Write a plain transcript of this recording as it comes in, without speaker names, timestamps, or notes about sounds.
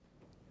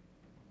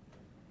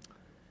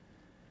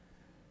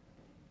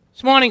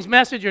This morning's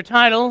message or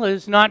title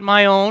is not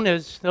my own,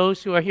 as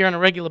those who are here on a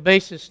regular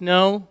basis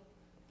know.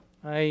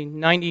 I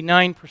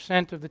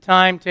 99% of the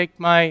time take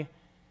my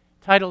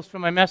titles for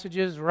my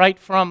messages right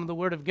from the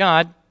Word of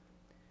God.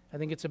 I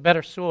think it's a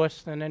better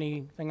source than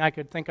anything I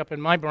could think up in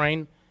my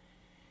brain.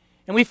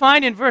 And we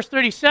find in verse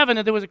 37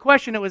 that there was a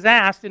question that was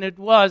asked, and it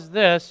was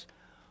this: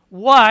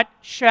 what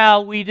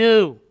shall we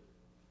do?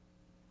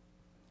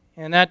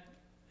 And that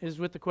is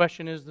what the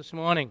question is this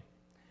morning.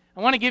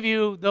 I want to give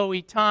you, though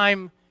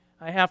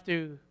I have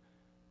to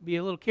be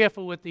a little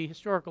careful with the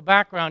historical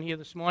background here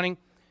this morning,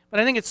 but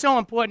I think it's so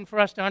important for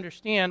us to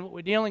understand what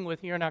we're dealing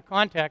with here in our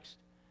context,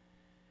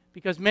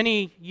 because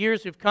many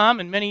years have come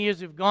and many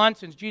years have gone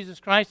since Jesus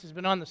Christ has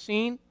been on the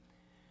scene.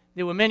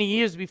 There were many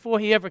years before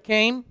he ever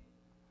came.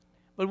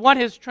 But what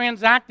has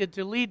transacted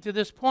to lead to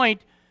this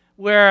point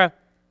where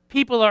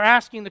people are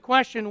asking the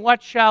question,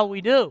 what shall we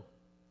do?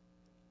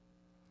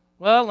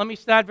 Well, let me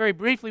start very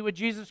briefly with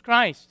Jesus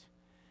Christ.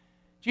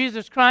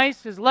 Jesus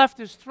Christ has left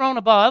his throne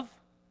above,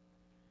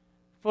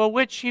 for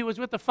which he was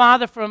with the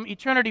Father from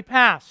eternity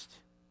past.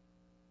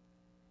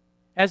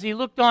 As he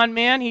looked on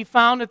man, he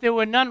found that there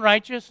were none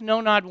righteous,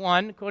 no, not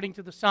one, according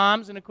to the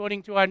Psalms and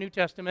according to our New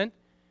Testament.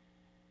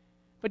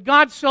 But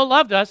God so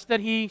loved us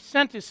that he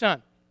sent his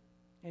Son.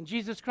 And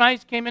Jesus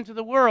Christ came into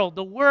the world.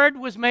 The Word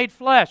was made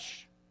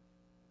flesh.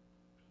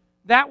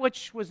 That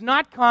which was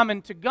not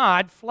common to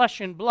God, flesh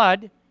and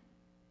blood,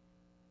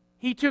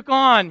 he took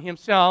on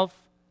himself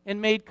and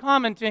made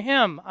common to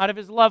him out of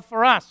his love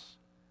for us.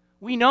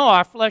 We know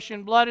our flesh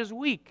and blood is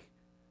weak.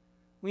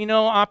 We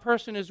know our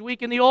person is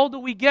weak, and the older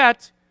we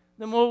get,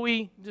 the more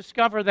we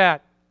discover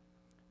that.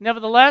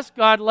 Nevertheless,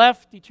 God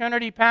left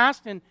eternity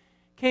past and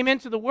came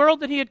into the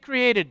world that he had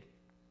created.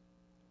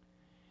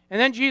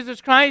 And then Jesus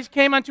Christ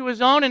came unto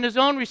his own, and his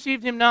own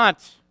received him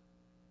not.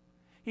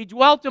 He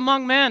dwelt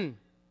among men.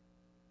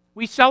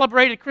 We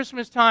celebrate at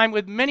Christmas time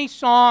with many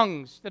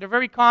songs that are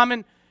very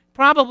common,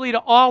 probably to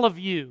all of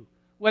you,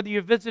 whether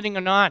you're visiting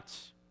or not.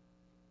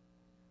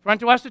 For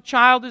unto us a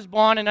child is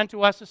born, and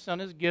unto us a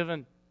son is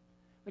given.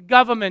 The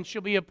government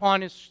shall be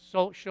upon his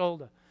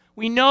shoulder.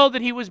 We know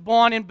that he was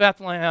born in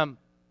Bethlehem.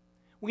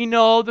 We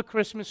know the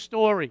Christmas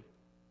story.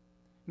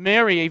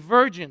 Mary, a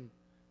virgin,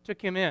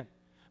 took him in.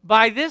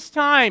 By this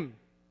time,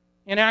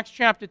 in Acts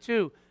chapter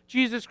 2,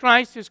 Jesus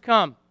Christ has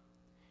come.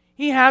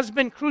 He has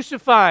been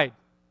crucified.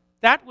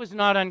 That was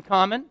not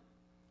uncommon.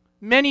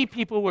 Many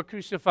people were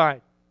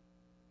crucified.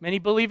 Many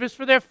believers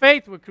for their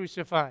faith were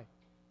crucified.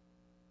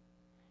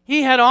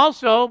 He had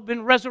also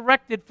been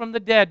resurrected from the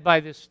dead by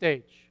this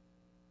stage.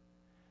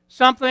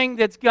 Something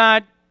that's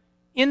got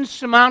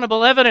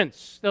insurmountable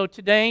evidence, though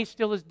today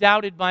still is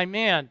doubted by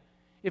man.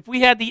 If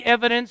we had the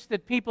evidence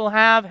that people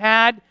have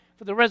had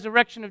for the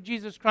resurrection of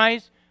Jesus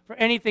Christ, for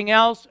anything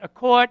else, a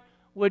court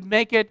would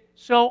make it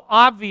so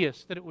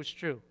obvious that it was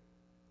true.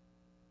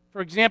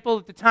 For example,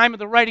 at the time of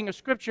the writing of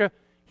Scripture,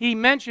 he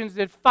mentions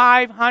that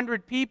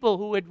 500 people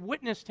who had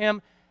witnessed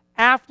him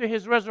after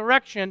his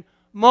resurrection,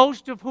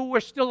 most of who were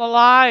still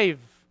alive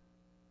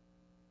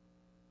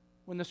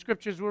when the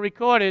Scriptures were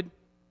recorded,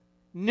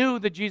 knew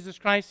that Jesus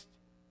Christ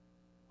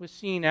was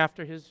seen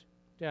after his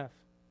death.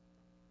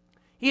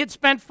 He had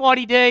spent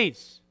 40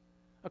 days,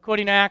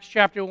 according to Acts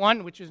chapter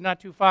 1, which is not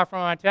too far from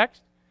our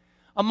text,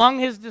 among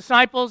his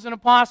disciples and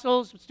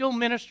apostles, still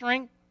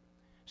ministering,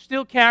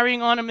 still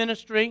carrying on a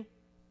ministry.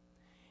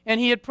 And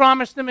he had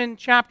promised them in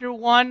chapter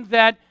 1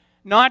 that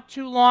not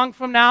too long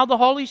from now, the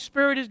Holy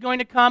Spirit is going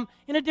to come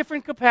in a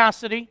different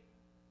capacity.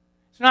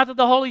 It's not that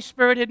the Holy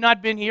Spirit had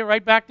not been here.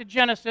 Right back to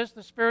Genesis,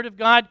 the Spirit of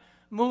God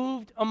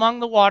moved among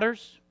the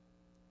waters.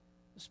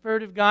 The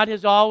Spirit of God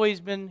has always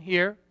been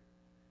here.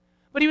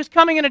 But he was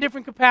coming in a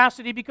different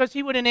capacity because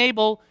he would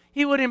enable,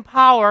 he would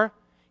empower,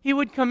 he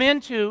would come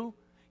into,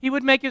 he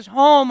would make his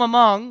home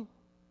among,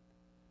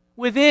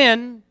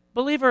 within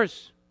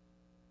believers.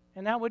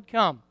 And that would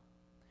come.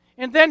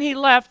 And then he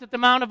left at the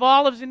Mount of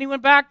Olives and he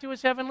went back to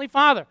his heavenly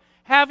Father,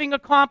 having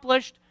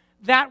accomplished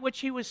that which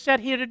he was set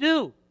here to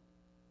do.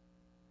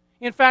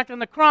 In fact, on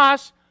the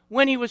cross,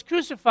 when he was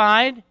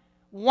crucified,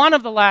 one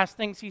of the last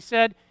things he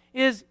said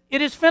is,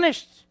 "It is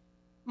finished.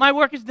 My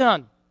work is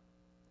done.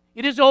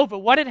 It is over."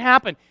 What had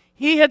happened?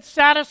 He had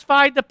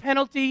satisfied the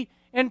penalty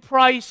and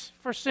price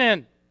for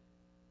sin.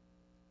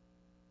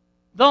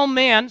 Though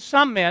men,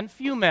 some men,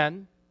 few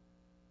men,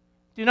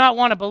 do not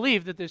want to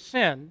believe that there's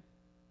sin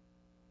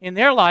in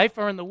their life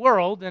or in the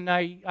world, and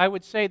I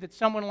would say that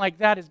someone like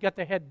that has got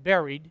their head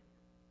buried,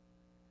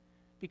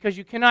 because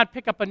you cannot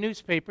pick up a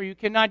newspaper, you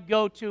cannot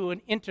go to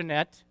an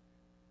internet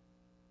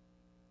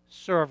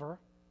server,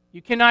 you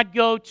cannot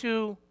go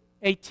to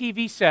a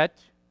TV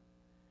set,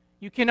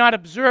 you cannot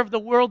observe the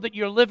world that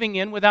you're living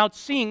in without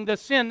seeing the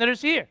sin that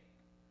is here.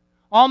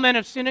 All men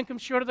have sinned and come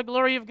short of the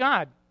glory of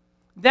God.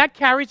 That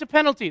carries a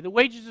penalty. The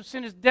wages of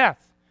sin is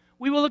death.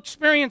 We will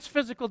experience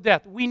physical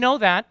death. We know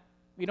that.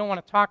 We don't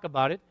want to talk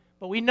about it,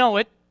 but we know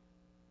it.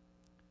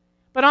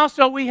 But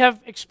also we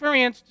have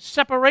experienced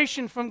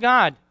separation from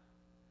God.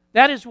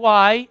 That is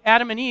why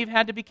Adam and Eve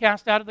had to be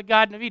cast out of the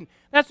Garden of Eden.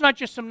 That's not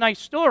just some nice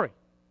story.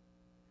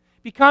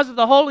 Because of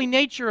the holy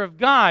nature of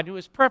God, who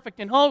is perfect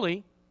and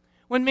holy,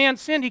 when man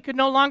sinned, he could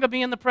no longer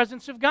be in the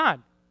presence of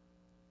God.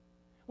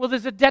 Well,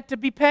 there's a debt to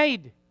be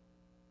paid.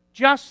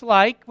 Just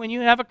like when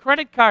you have a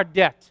credit card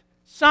debt,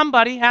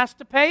 somebody has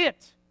to pay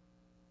it.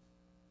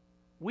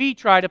 We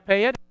try to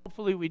pay it,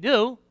 hopefully we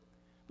do,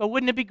 but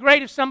wouldn't it be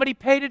great if somebody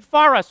paid it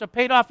for us or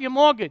paid off your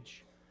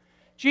mortgage?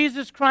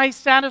 Jesus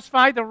Christ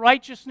satisfied the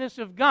righteousness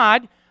of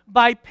God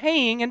by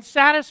paying and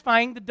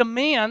satisfying the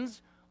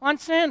demands on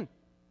sin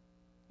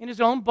in his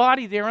own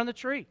body there on the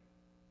tree.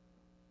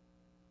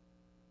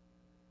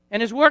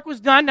 And his work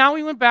was done. Now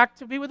he went back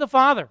to be with the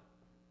Father.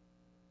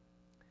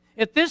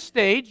 At this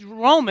stage,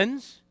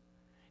 Romans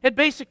had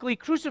basically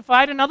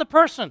crucified another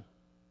person.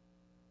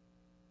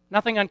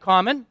 Nothing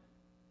uncommon.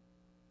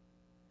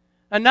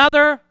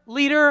 Another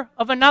leader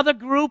of another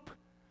group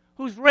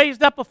who's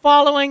raised up a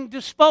following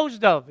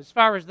disposed of, as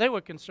far as they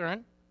were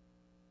concerned.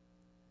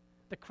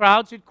 The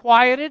crowds had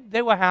quieted.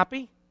 They were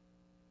happy.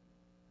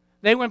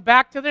 They went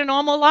back to their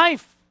normal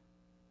life,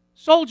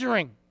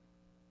 soldiering,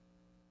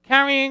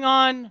 carrying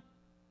on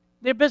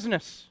their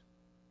business.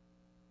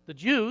 The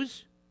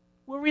Jews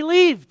were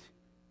relieved.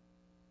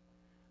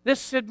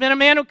 This had been a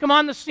man who come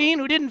on the scene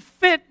who didn't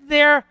fit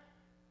their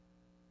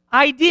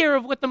idea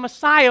of what the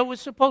Messiah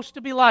was supposed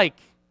to be like.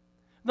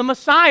 The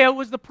Messiah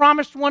was the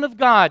promised one of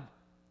God.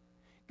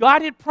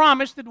 God had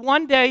promised that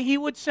one day he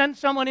would send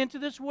someone into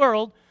this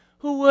world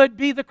who would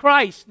be the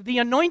Christ, the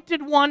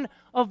anointed one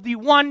of the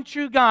one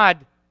true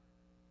God,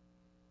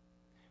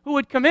 who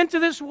would come into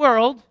this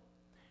world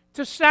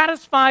to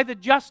satisfy the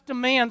just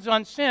demands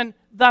on sin,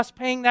 thus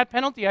paying that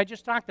penalty I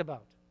just talked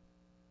about.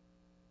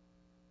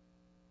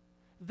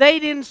 They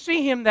didn't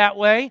see him that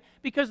way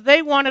because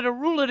they wanted a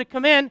ruler to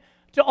come in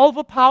to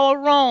overpower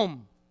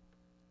Rome,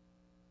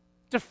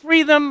 to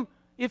free them,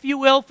 if you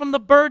will, from the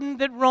burden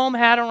that Rome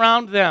had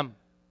around them.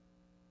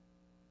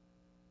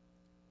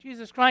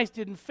 Jesus Christ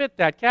didn't fit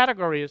that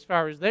category as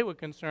far as they were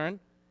concerned.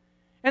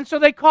 And so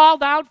they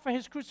called out for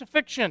his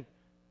crucifixion.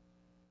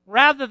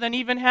 Rather than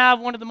even have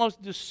one of the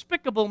most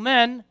despicable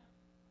men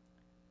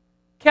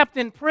kept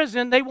in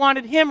prison, they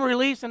wanted him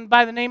released and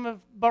by the name of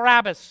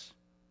Barabbas.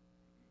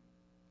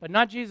 But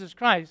not Jesus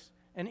Christ,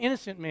 an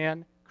innocent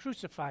man,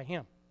 crucify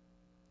him.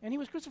 And he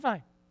was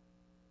crucified.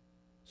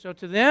 So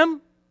to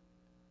them,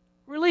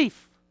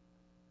 relief.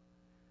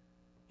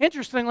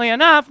 Interestingly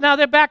enough, now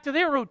they're back to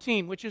their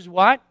routine, which is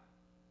what?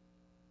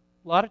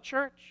 A lot of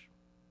church,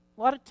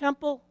 a lot of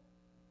temple,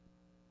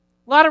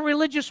 a lot of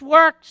religious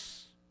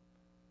works,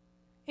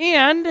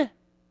 and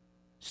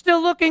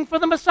still looking for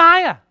the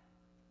Messiah.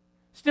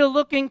 Still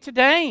looking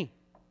today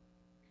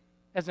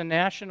as a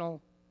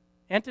national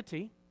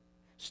entity.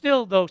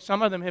 Still, though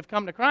some of them have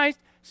come to Christ,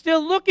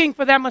 still looking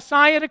for that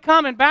Messiah to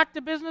come, and back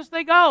to business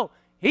they go.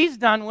 He's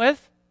done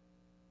with.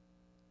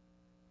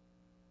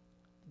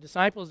 The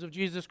disciples of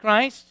Jesus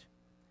Christ,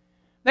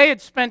 they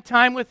had spent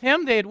time with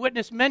him. They had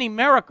witnessed many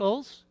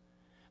miracles.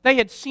 They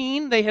had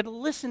seen, they had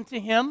listened to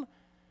him.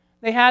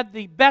 They had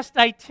the best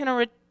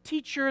itinerant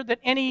teacher that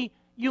any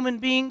human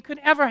being could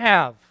ever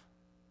have,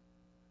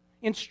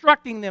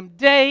 instructing them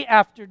day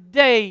after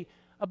day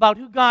about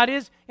who God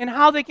is and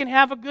how they can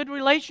have a good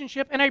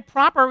relationship and a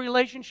proper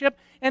relationship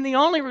and the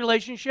only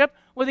relationship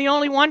with the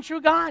only one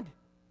true God.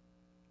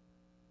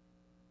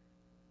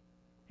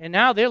 And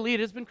now their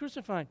leader has been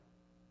crucified.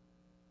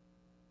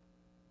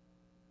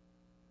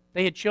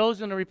 They had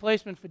chosen a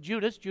replacement for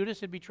Judas.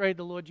 Judas had betrayed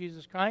the Lord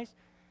Jesus Christ.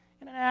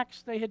 And in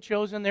Acts, they had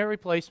chosen their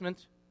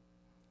replacement.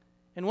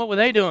 And what were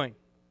they doing?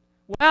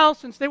 Well,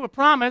 since they were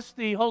promised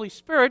the Holy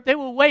Spirit, they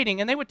were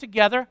waiting, and they were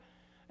together,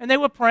 and they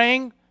were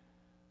praying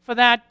for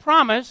that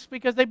promise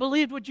because they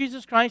believed what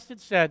Jesus Christ had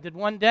said, that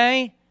one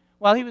day,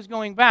 while he was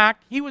going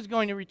back, he was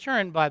going to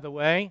return, by the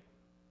way.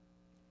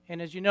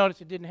 And as you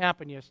notice, it didn't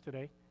happen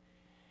yesterday.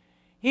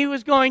 He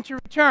was going to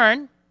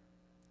return,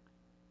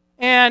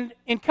 and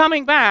in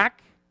coming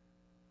back,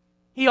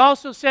 he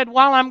also said,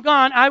 while I'm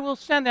gone, I will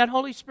send that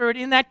Holy Spirit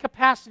in that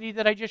capacity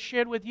that I just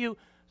shared with you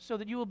so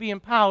that you will be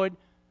empowered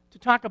to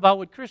talk about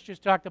what Chris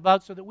just talked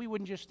about so that we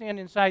wouldn't just stand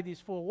inside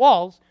these four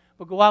walls,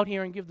 but go out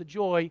here and give the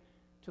joy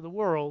to the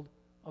world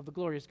of the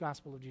glorious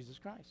gospel of Jesus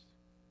Christ.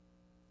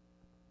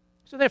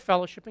 So they're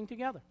fellowshipping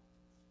together.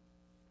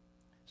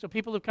 So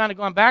people have kind of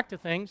gone back to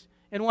things,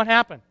 and what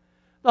happened?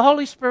 The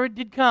Holy Spirit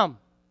did come.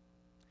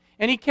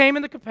 And he came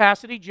in the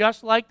capacity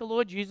just like the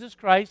Lord Jesus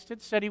Christ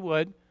had said he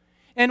would.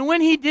 And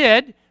when he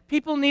did,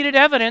 people needed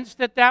evidence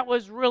that that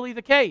was really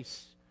the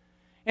case.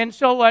 And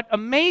so what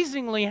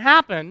amazingly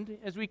happened,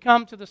 as we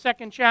come to the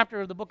second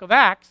chapter of the book of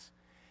Acts,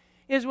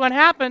 is what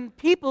happened,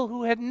 people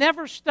who had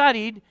never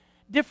studied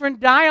different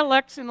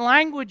dialects and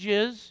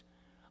languages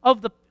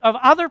of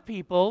other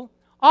people,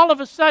 all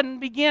of a sudden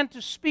began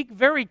to speak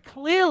very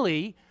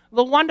clearly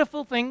the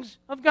wonderful things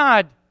of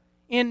God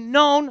in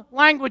known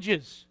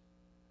languages.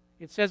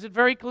 It says it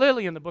very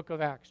clearly in the book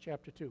of Acts,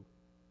 chapter 2.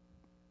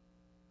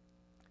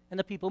 And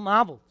the people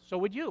marveled. So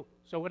would you.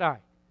 So would I.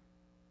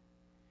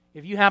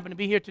 If you happen to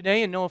be here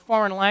today and know a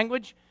foreign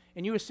language,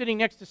 and you were sitting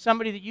next to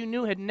somebody that you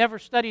knew had never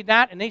studied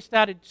that, and they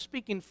started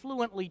speaking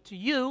fluently to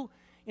you,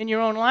 in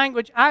your own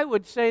language, I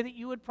would say that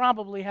you would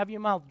probably have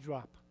your mouth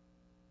drop.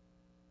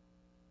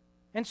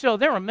 And so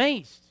they're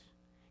amazed.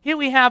 Here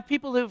we have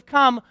people who have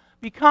come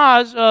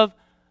because of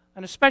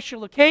a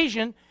special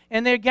occasion,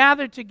 and they're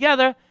gathered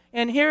together,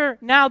 and here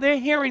now they're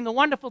hearing the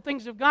wonderful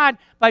things of God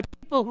by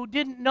people who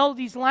didn't know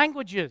these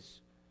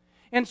languages.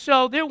 And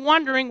so they're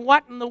wondering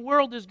what in the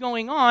world is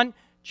going on.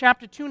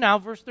 Chapter 2 now,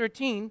 verse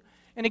 13.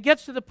 And it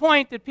gets to the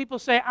point that people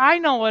say, I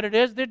know what it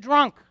is. They're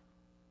drunk.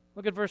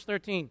 Look at verse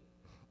 13.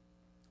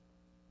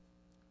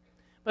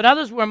 But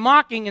others were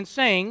mocking and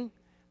saying,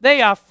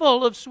 they are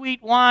full of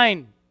sweet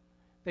wine.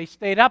 They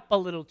stayed up a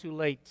little too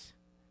late.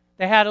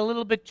 They had a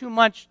little bit too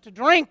much to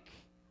drink.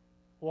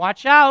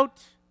 Watch out.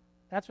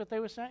 That's what they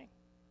were saying.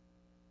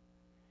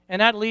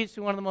 And that leads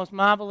to one of the most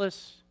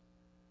marvelous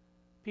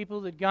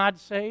people that God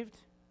saved.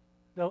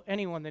 Though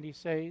anyone that he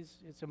saves,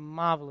 it's a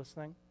marvelous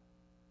thing.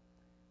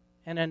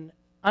 And an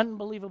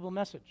unbelievable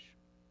message.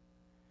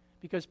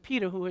 Because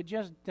Peter, who had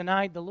just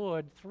denied the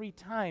Lord 3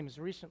 times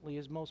recently,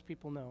 as most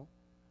people know,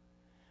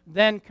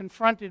 then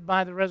confronted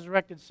by the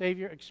resurrected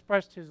Savior,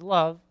 expressed his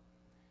love.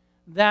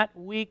 That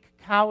weak,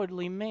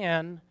 cowardly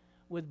man,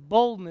 with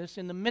boldness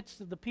in the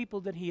midst of the people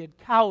that he had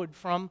cowered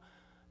from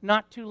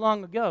not too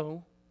long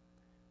ago,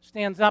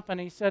 stands up and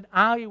he said,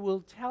 I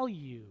will tell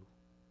you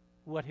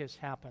what has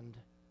happened.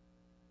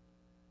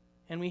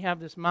 And we have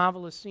this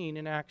marvelous scene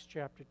in Acts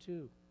chapter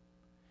 2.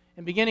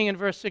 And beginning in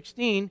verse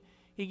 16,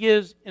 he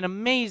gives an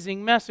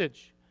amazing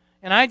message.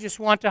 And I just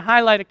want to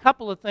highlight a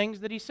couple of things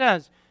that he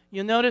says.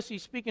 You'll notice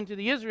he's speaking to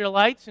the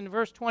Israelites in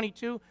verse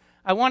 22.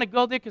 I want to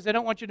go there because I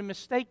don't want you to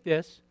mistake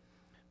this.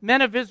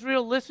 Men of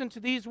Israel, listen to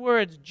these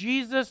words,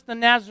 Jesus the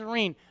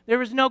Nazarene.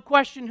 There is no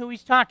question who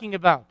he's talking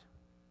about.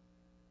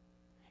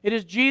 It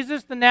is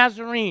Jesus the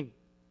Nazarene.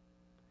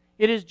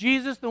 It is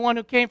Jesus, the one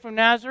who came from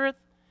Nazareth.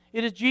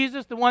 It is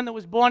Jesus, the one that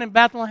was born in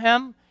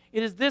Bethlehem.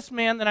 It is this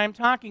man that I'm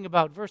talking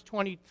about, verse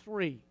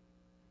 23.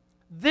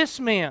 This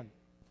man,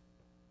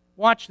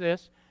 watch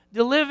this,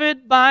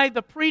 delivered by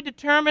the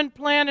predetermined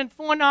plan and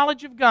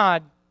foreknowledge of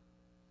God.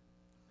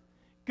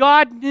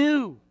 God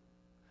knew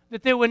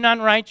that there were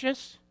none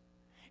righteous.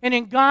 And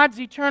in God's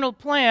eternal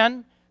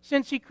plan,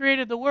 since he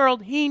created the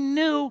world, he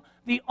knew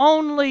the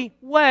only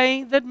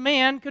way that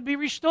man could be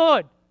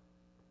restored.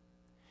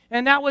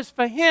 And that was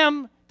for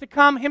him to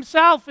come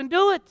himself and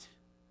do it.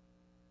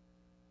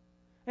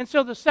 And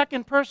so the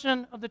second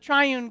person of the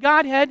triune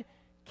Godhead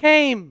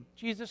came,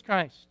 Jesus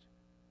Christ.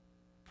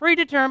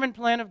 Predetermined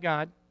plan of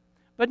God.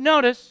 But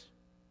notice,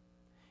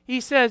 he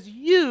says,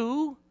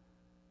 you,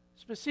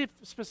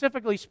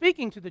 specifically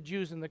speaking to the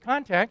Jews in the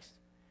context,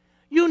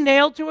 you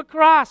nailed to a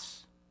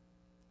cross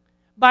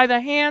by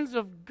the hands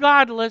of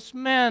godless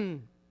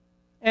men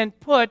and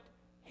put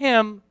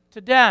him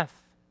to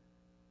death.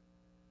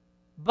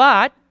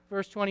 But,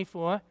 verse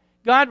 24,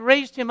 God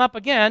raised him up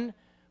again,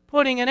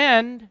 putting an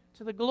end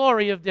to the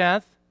glory of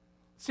death,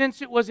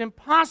 since it was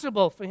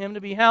impossible for him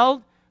to be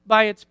held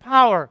by its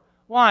power.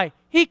 Why?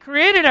 He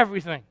created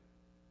everything.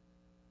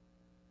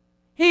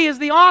 He is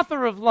the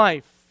author of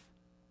life.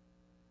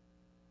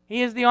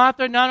 He is the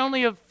author not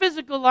only of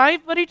physical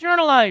life, but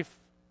eternal life.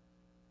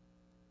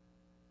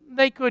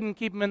 They couldn't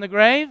keep him in the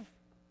grave.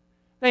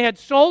 They had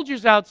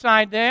soldiers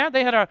outside there.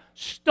 They had a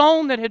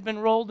stone that had been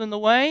rolled in the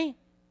way.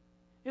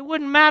 It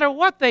wouldn't matter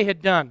what they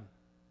had done.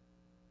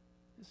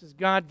 This is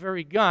God,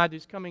 very God,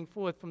 who's coming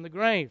forth from the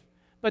grave.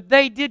 But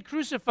they did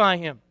crucify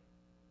him.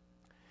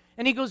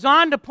 And he goes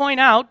on to point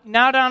out,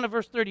 now down to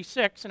verse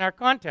 36 in our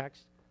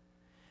context,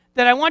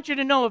 that I want you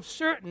to know of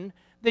certain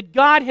that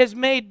God has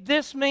made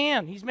this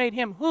man, he's made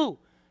him who?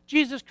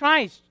 Jesus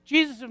Christ,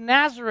 Jesus of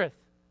Nazareth.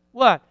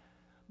 What?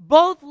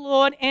 Both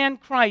Lord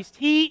and Christ.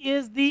 He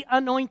is the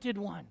anointed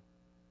one.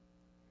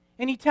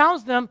 And he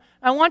tells them,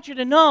 I want you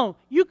to know,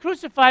 you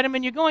crucified him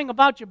and you're going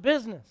about your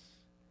business.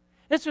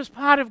 This was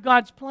part of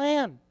God's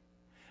plan.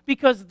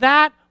 Because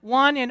that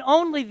one and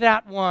only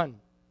that one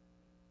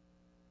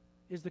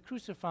is the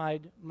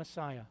crucified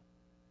Messiah.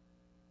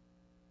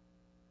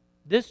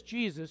 This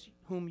Jesus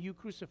whom you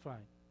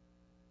crucified.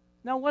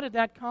 Now, what did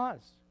that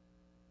cause?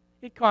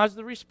 It caused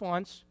the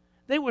response.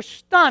 They were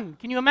stunned.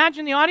 Can you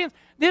imagine the audience?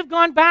 They've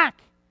gone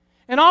back.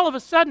 And all of a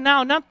sudden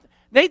now,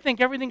 they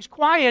think everything's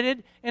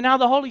quieted, and now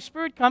the Holy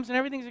Spirit comes and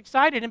everything's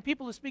excited, and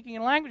people are speaking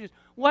in languages.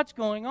 What's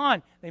going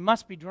on? They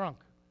must be drunk.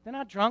 They're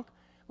not drunk.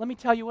 Let me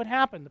tell you what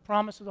happened. The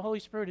promise of the Holy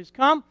Spirit has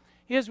come.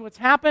 Here's what's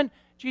happened.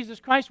 Jesus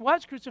Christ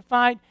was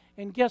crucified,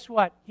 and guess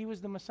what? He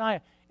was the Messiah.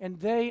 And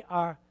they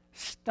are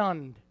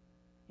stunned.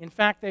 In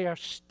fact, they are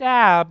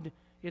stabbed.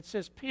 It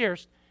says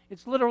pierced.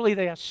 It's literally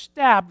they are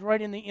stabbed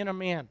right in the inner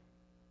man.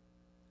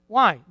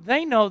 Why?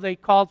 They know they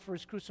called for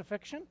his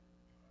crucifixion.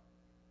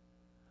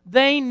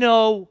 They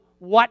know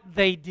what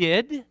they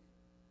did.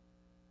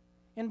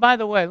 And by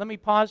the way, let me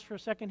pause for a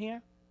second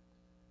here.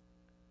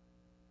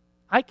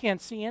 I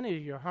can't see any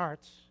of your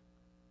hearts.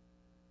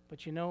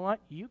 But you know what?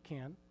 You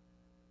can.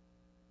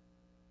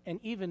 And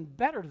even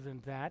better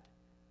than that,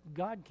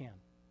 God can.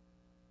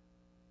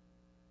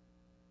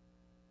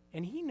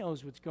 And he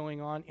knows what's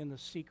going on in the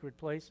secret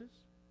places.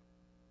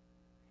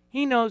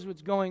 He knows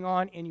what's going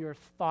on in your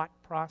thought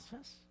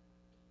process.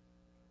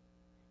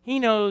 He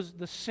knows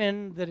the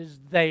sin that is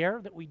there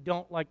that we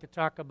don't like to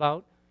talk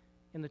about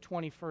in the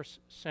 21st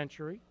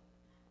century.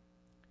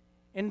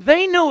 And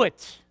they knew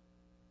it.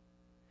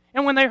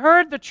 And when they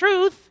heard the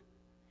truth,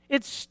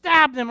 it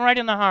stabbed them right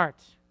in the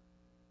heart.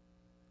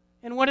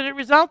 And what did it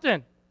result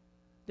in?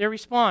 Their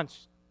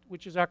response,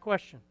 which is our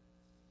question.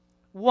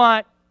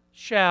 What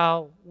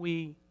shall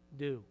we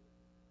do?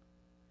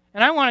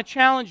 And I want to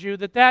challenge you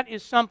that that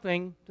is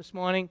something this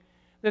morning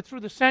that through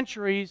the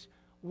centuries,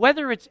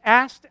 whether it's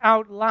asked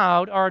out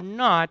loud or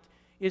not,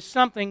 is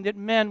something that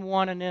men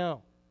want to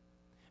know.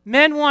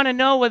 Men want to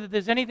know whether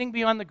there's anything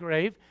beyond the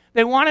grave.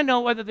 They want to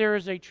know whether there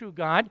is a true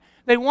God.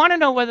 They want to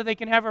know whether they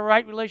can have a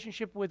right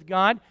relationship with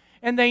God.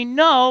 And they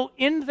know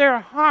in their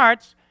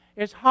hearts,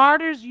 as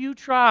hard as you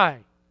try,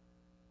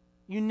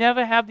 you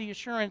never have the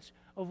assurance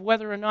of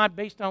whether or not,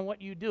 based on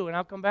what you do, and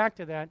I'll come back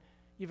to that,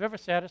 you've ever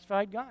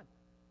satisfied God.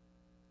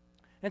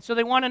 And so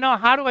they want to know,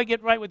 how do I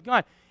get right with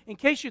God? In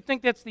case you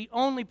think that's the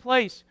only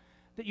place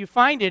that you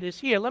find it is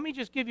here, let me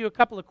just give you a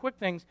couple of quick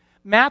things.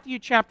 Matthew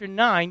chapter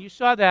 9, you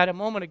saw that a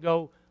moment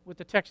ago with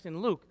the text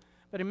in Luke.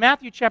 But in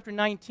Matthew chapter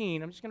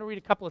 19, I'm just going to read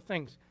a couple of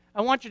things.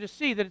 I want you to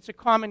see that it's a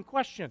common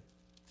question.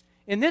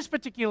 In this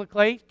particular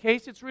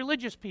case, it's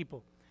religious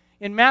people.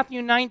 In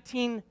Matthew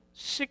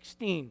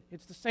 19:16,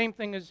 it's the same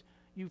thing as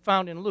you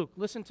found in Luke.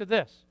 Listen to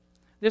this.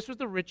 This was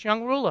the rich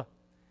young ruler.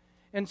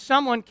 And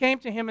someone came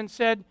to him and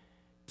said,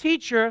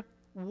 "Teacher,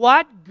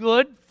 what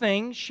good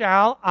thing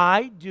shall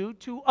I do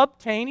to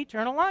obtain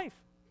eternal life?"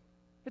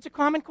 It's a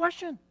common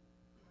question.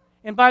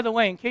 And by the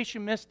way, in case you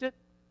missed it,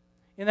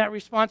 in that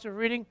responsive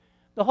reading,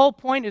 the whole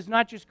point is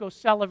not just go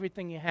sell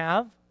everything you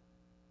have.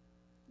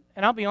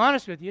 And I'll be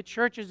honest with you,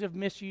 churches have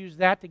misused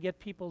that to get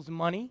people's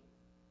money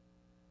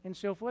and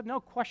so forth.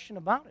 No question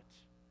about it.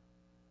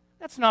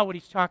 That's not what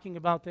he's talking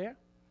about there.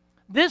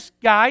 This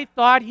guy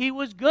thought he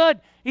was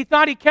good. He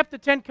thought he kept the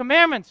 10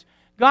 Commandments.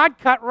 God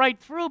cut right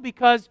through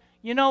because,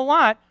 you know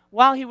what?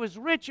 While he was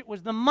rich, it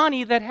was the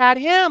money that had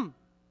him.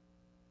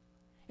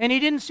 And he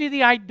didn't see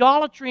the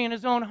idolatry in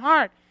his own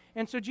heart.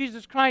 And so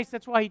Jesus Christ,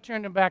 that's why he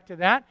turned him back to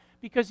that,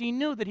 because he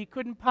knew that he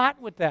couldn't part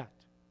with that.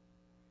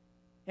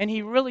 And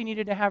he really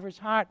needed to have his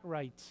heart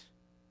right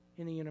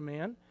in the inner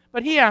man.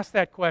 But he asked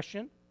that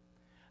question.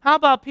 How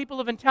about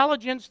people of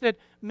intelligence that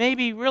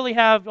maybe really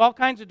have all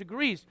kinds of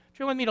degrees?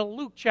 Turn with me to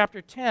Luke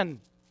chapter 10.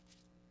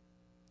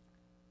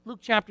 Luke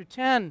chapter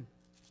 10.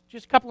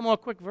 Just a couple more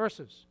quick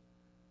verses.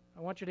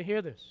 I want you to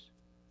hear this.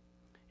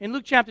 In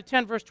Luke chapter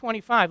 10, verse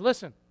 25,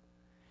 listen.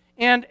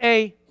 And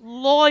a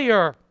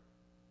lawyer,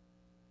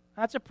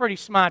 that's a pretty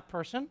smart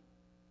person,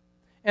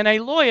 and a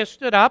lawyer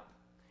stood up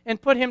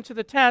and put him to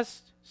the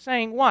test,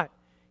 saying what?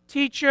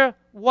 Teacher,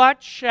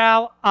 what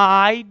shall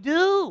I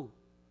do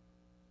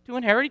to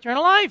inherit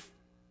eternal life?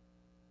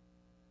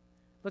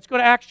 Let's go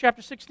to Acts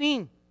chapter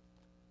 16.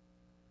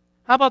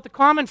 How about the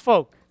common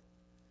folk?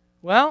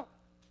 Well,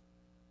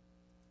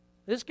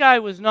 this guy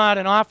was not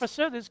an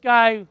officer. This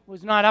guy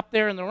was not up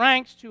there in the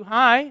ranks too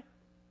high.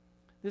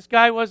 This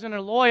guy wasn't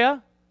a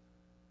lawyer.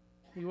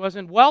 He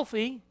wasn't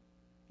wealthy.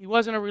 He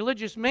wasn't a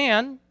religious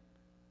man.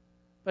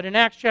 But in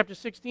Acts chapter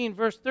 16,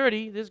 verse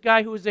 30, this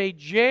guy who is a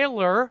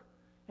jailer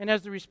and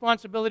has the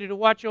responsibility to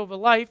watch over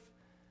life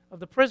of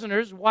the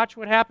prisoners, watch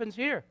what happens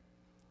here.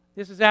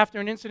 This is after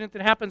an incident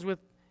that happens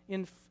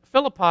in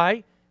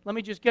Philippi. Let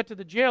me just get to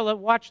the jailer.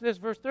 Watch this,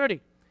 verse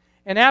 30.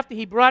 And after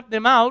he brought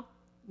them out,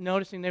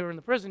 noticing they were in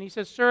the prison, he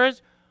says,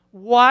 "Sirs,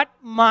 what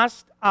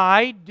must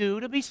I do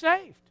to be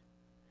saved?"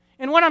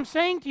 And what I'm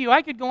saying to you,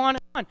 I could go on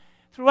and on.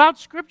 Throughout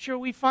Scripture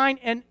we find,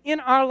 and in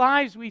our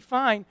lives we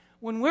find,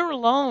 when we're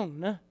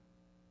alone,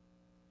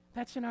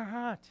 that's in our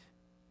heart.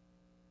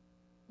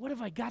 What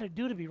have I got to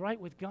do to be right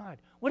with God?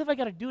 What have I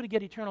got to do to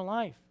get eternal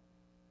life?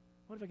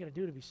 What have I got to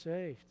do to be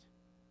saved?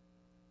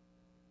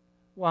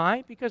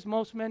 Why? Because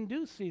most men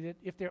do see that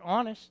if they're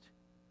honest,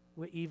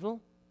 we're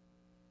evil.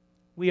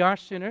 We are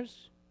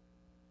sinners.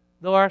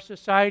 Though our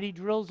society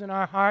drills in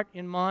our heart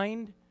and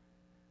mind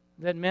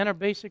that men are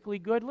basically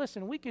good,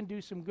 listen, we can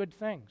do some good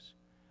things.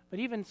 But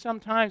even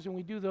sometimes when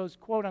we do those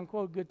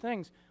quote-unquote good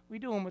things, we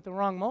do them with the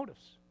wrong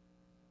motives.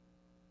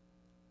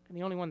 And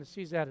the only one that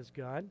sees that is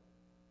God.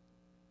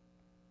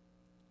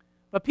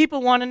 But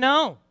people want to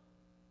know.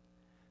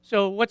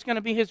 So what's going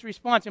to be his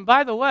response? And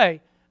by the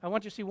way, I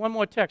want you to see one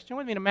more text. Turn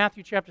with me to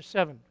Matthew chapter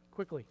 7,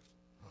 quickly.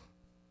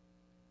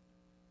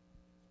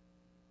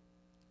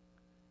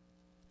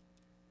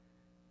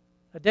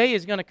 A day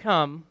is going to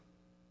come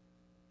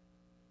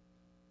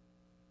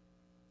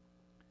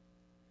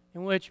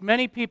in which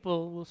many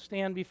people will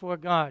stand before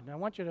God. And I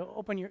want you to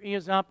open your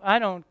ears up.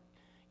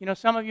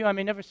 Some of you I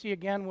may never see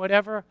again,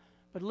 whatever,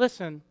 but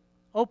listen,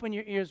 open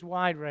your ears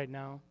wide right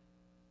now,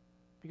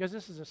 because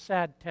this is a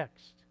sad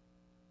text.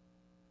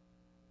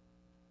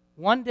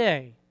 One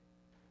day,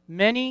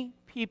 many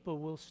people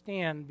will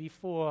stand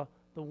before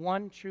the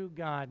one true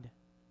God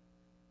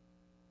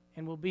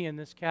and will be in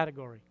this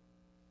category.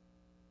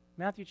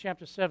 Matthew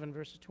chapter 7,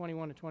 verses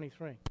 21 to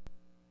 23.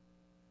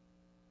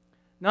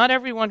 Not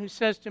everyone who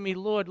says to me,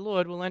 Lord,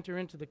 Lord, will enter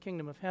into the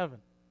kingdom of heaven,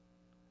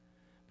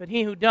 but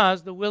he who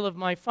does the will of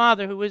my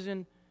Father who is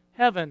in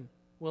heaven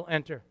will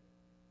enter.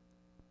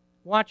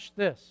 Watch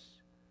this.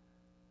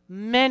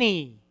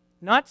 Many,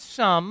 not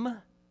some,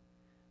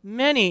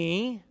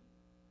 many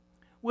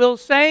will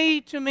say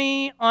to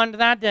me on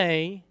that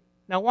day,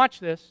 now watch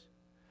this,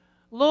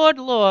 Lord,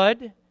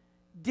 Lord,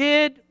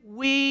 didn't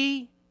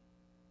we,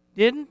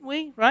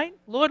 right?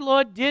 Lord,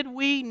 Lord, did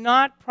we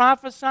not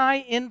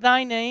prophesy in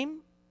thy name?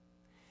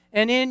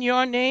 And in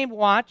your name,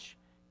 watch,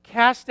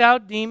 cast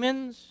out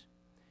demons,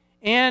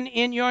 and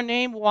in your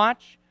name,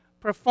 watch,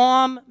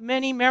 perform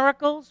many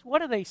miracles?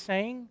 What are they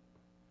saying?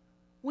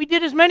 We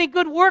did as many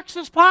good works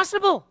as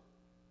possible.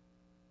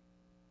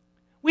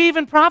 We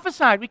even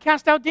prophesied. We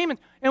cast out demons.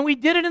 And we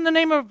did it in the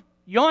name of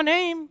your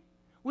name.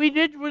 We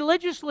did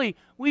religiously.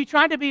 We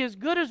tried to be as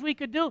good as we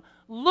could do.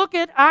 Look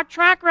at our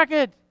track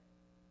record.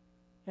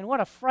 And what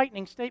a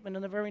frightening statement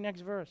in the very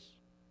next verse.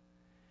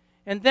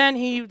 And then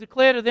he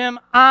declared to them,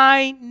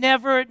 I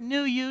never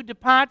knew you.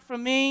 Depart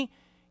from me,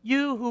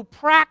 you who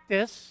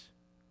practice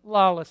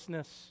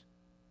lawlessness.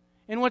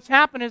 And what's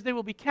happened is they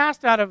will be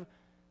cast out of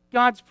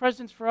God's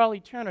presence for all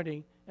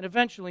eternity and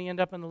eventually end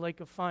up in the lake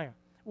of fire.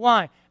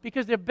 Why?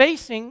 Because they're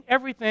basing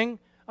everything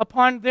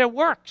upon their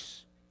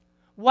works.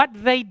 What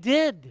they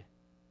did.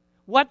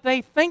 What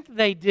they think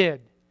they did.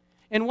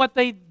 And what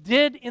they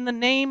did in the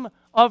name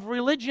of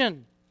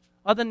religion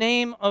or the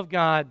name of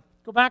God.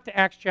 Go back to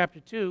Acts chapter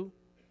 2.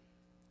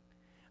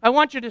 I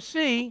want you to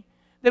see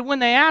that when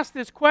they ask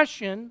this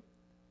question,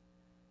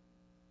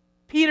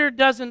 Peter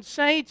doesn't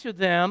say to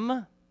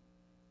them,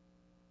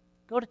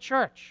 go to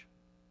church.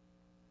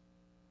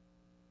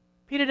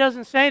 Peter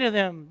doesn't say to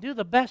them, do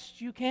the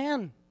best you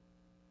can.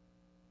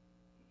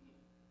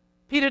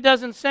 Peter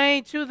doesn't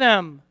say to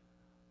them,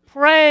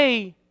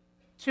 pray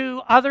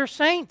to other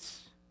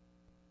saints.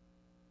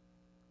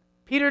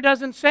 Peter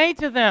doesn't say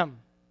to them,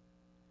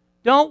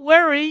 don't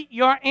worry,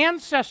 your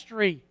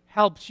ancestry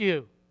helps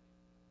you.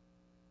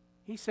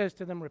 He says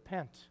to them,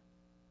 repent.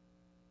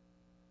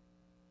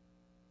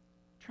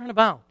 Turn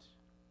about.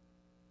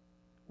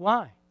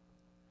 Why?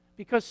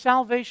 Because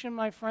salvation,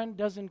 my friend,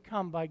 doesn't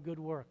come by good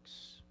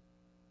works.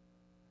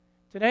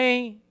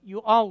 Today,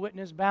 you all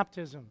witness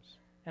baptisms,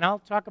 and I'll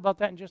talk about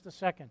that in just a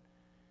second.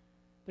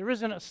 There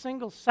isn't a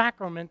single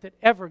sacrament that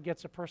ever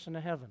gets a person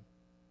to heaven.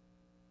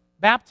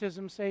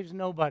 Baptism saves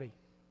nobody.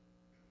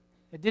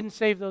 It didn't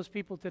save those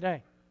people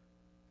today.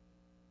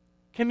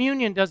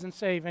 Communion doesn't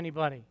save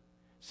anybody.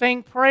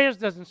 Saying prayers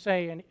doesn't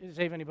save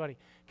anybody.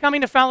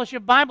 Coming to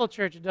Fellowship Bible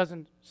Church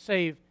doesn't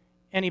save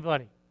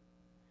anybody.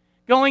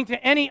 Going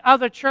to any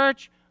other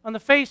church on the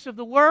face of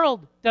the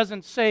world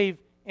doesn't save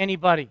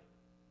anybody.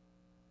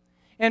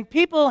 And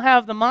people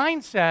have the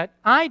mindset,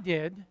 I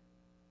did.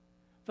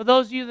 For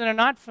those of you that are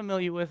not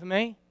familiar with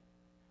me,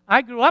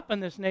 I grew up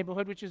in this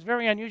neighborhood, which is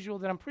very unusual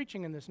that I'm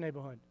preaching in this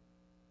neighborhood.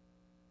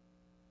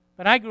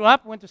 But I grew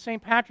up, went to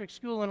St. Patrick's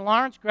School in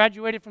Lawrence,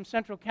 graduated from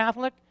Central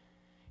Catholic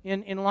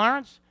in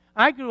Lawrence.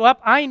 I grew up,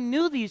 I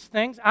knew these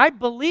things. I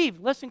believed,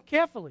 listen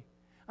carefully,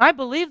 I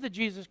believed that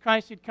Jesus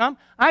Christ had come.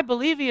 I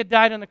believe he had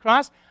died on the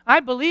cross. I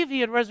believe he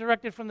had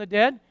resurrected from the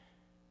dead.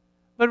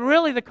 But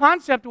really the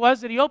concept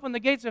was that he opened the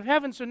gates of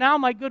heaven, so now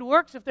my good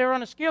works, if they were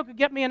on a scale, could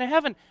get me into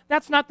heaven.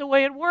 That's not the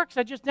way it works.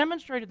 I just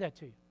demonstrated that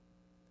to you.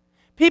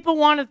 People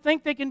want to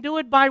think they can do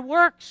it by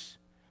works.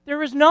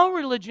 There is no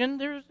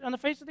religion on the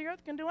face of the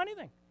earth can do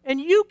anything. And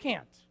you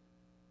can't,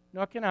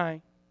 nor can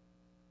I.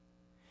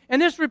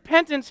 And this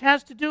repentance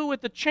has to do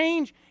with the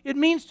change. It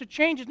means to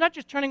change. It's not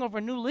just turning over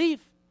a new leaf.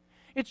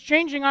 It's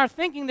changing our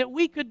thinking that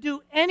we could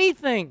do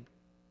anything.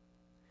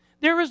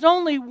 There is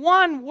only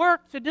one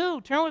work to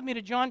do. Turn with me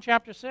to John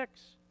chapter 6.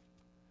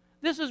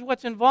 This is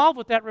what's involved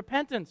with that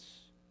repentance.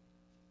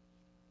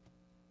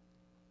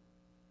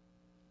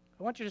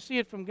 I want you to see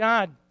it from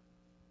God.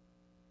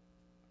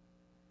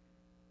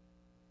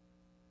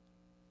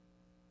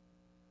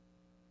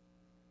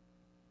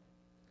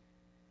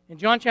 In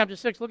John chapter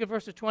 6, look at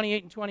verses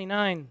 28 and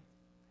 29.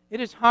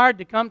 It is hard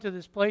to come to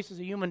this place as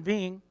a human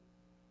being.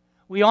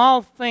 We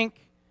all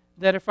think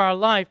that if our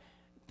life,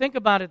 think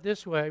about it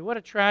this way, what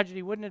a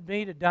tragedy wouldn't it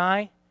be to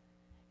die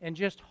and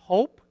just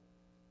hope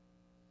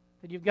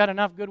that you've got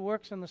enough good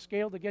works on the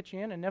scale to get you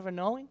in and never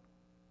knowing?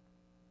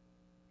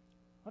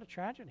 What a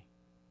tragedy.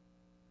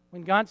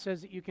 When God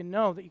says that you can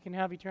know that you can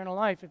have eternal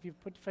life if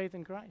you've put faith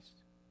in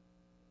Christ.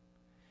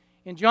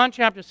 In John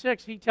chapter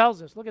 6, he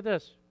tells us, look at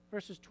this,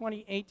 verses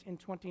 28 and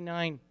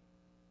 29.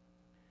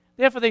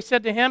 Therefore they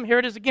said to him, here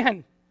it is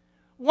again,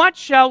 what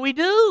shall we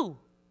do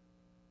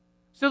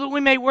so that we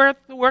may work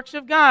the works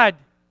of God?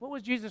 What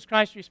was Jesus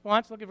Christ's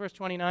response? Look at verse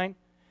 29.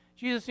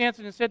 Jesus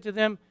answered and said to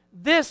them,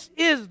 this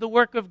is the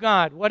work of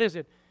God. What is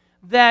it?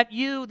 That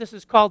you, this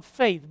is called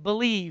faith,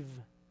 believe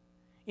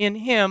in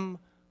him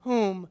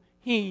whom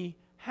he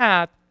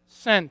hath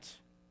sent.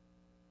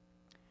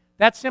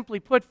 That simply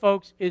put,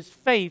 folks, is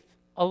faith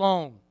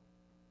alone.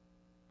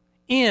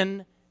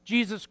 In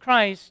Jesus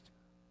Christ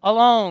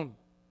alone.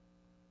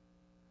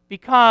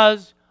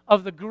 Because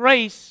of the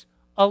grace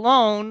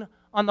alone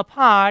on the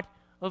part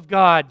of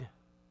God.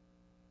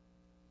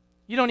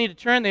 You don't need to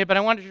turn there, but I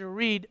want to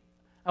read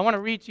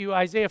to you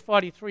Isaiah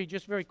 43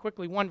 just very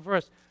quickly, one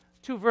verse,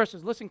 two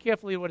verses. Listen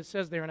carefully to what it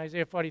says there in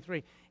Isaiah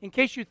 43. In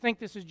case you think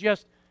this is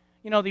just,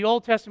 the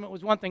Old Testament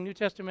was one thing, New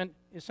Testament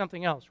is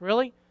something else.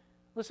 Really?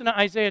 Listen to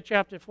Isaiah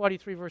chapter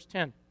 43, verse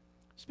 10.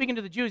 Speaking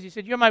to the Jews, he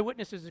said, "You're my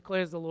witnesses,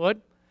 declares the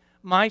Lord,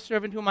 my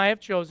servant whom I have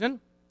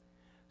chosen,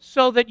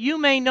 so that you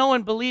may know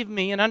and believe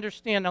me and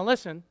understand." Now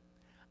listen,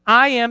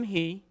 "I am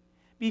he.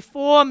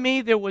 Before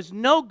me there was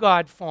no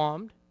God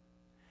formed.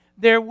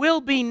 There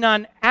will be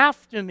none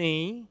after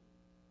me."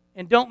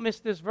 And don't miss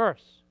this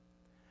verse.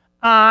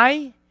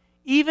 "I,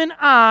 even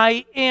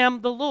I,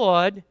 am the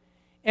Lord,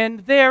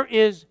 and there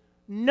is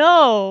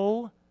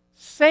no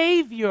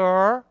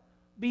Savior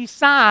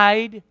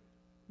beside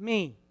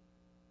me."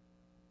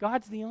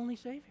 God's the only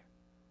Savior.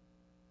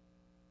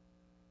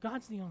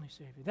 God's the only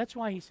Savior. That's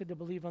why he said to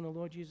believe on the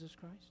Lord Jesus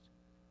Christ.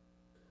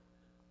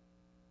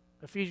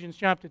 Ephesians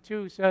chapter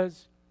 2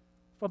 says,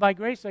 "For by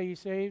grace are ye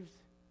saved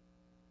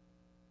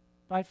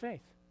by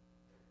faith.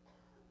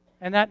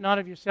 And that not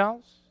of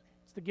yourselves,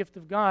 it's the gift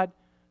of God,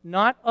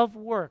 not of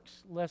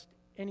works, lest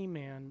any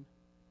man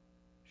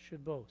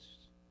should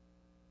boast."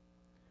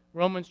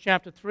 Romans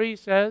chapter 3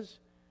 says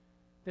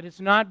that it's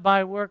not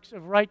by works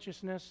of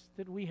righteousness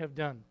that we have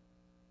done.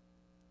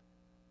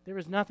 There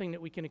is nothing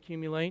that we can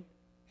accumulate.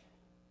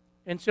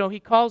 And so he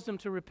calls them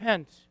to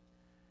repent,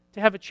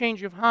 to have a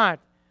change of heart,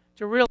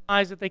 to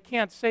realize that they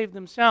can't save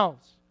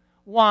themselves.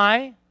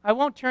 Why? I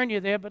won't turn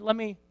you there, but let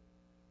me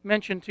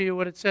mention to you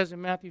what it says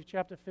in Matthew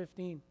chapter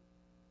 15.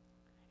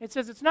 It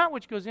says, "It's not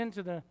which goes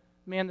into the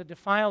man that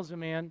defiles a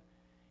man,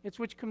 it's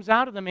which comes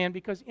out of the man,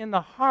 because in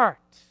the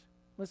heart,"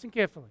 listen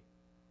carefully,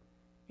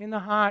 "in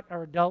the heart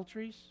are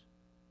adulteries,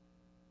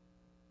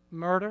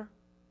 murder,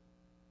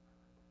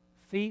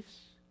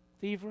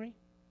 thievery,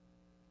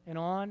 and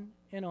on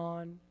and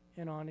on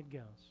and on it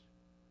goes."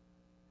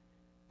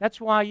 That's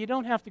why you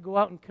don't have to go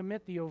out and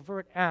commit the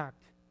overt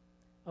act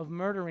of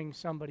murdering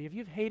somebody. If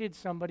you've hated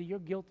somebody, you're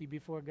guilty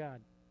before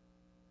God.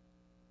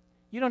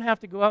 You don't have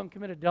to go out and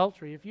commit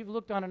adultery. If you've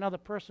looked on another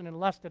person and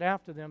lusted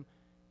after them,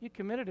 you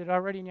committed it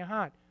already in your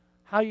heart.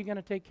 How are you going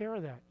to take care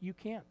of that? You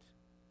can't.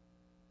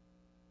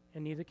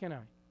 And neither can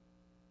I.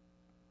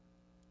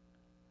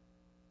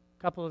 A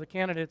couple of the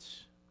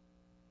candidates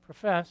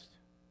professed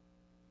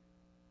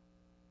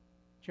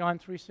John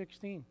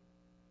 3:16.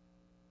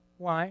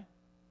 Why?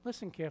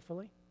 Listen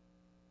carefully.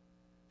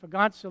 "For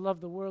God so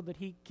loved the world that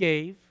he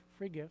gave,"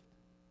 free gift,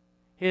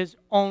 "his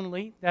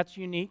only," that's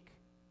unique,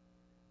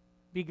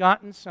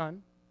 "begotten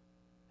Son,"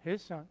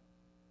 his Son.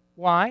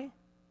 Why?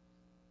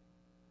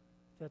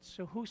 "That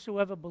so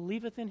whosoever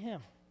believeth in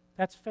him,"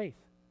 that's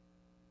faith,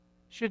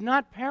 "should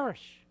not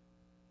perish,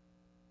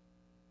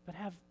 but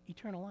have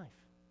eternal life."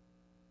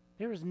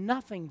 There is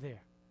nothing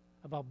there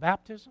about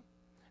baptism,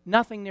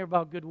 nothing there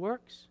about good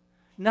works,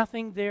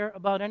 nothing there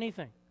about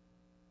anything.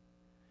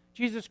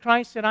 Jesus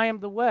Christ said, "I am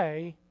the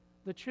way,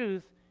 the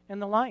truth,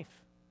 and the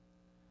life."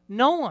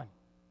 No one.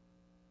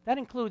 That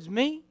includes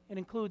me, it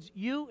includes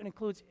you, it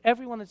includes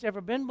everyone that's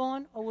ever been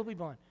born or will be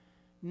born.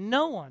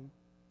 No one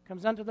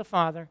comes unto the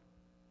Father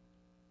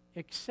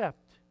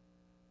except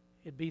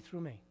it be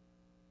through me.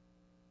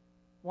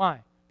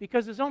 Why?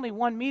 Because there's only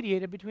one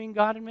mediator between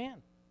God and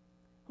man.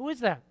 Who is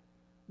that?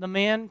 The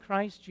man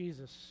Christ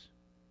Jesus,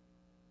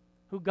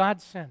 who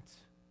God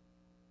sent.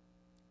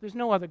 There's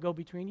no other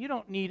go-between. You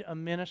don't need a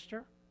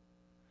minister.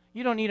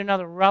 You don't need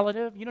another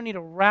relative. You don't need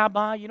a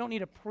rabbi. You don't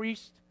need a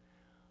priest.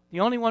 The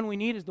only one we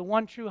need is the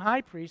one true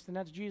high priest, and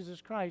that's Jesus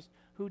Christ,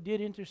 who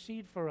did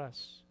intercede for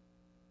us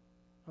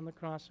on the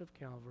cross of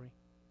Calvary.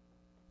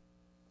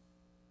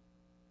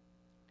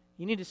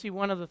 You need to see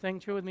one other thing.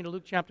 Turn with me to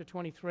Luke chapter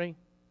 23.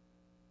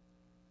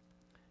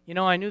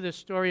 I knew this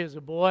story as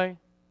a boy,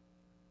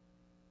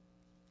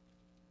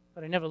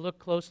 but I never looked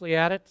closely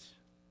at it.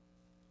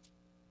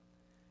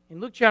 In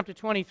Luke chapter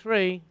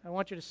 23, I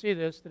want you to see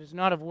this, that it's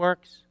not of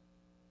works.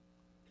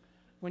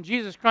 When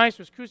Jesus Christ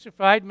was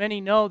crucified, many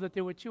know that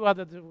there were two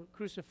others that were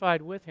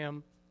crucified with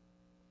him.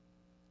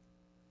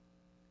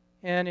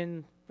 And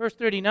in verse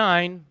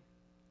 39,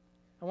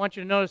 I want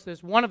you to notice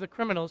this. One of the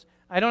criminals,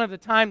 I don't have the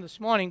time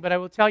this morning, but I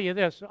will tell you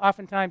this.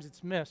 Oftentimes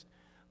it's missed.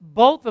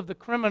 Both of the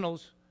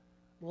criminals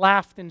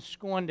laughed and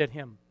scorned at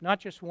him, not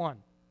just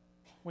one,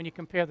 when you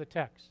compare the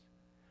text.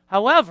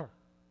 However,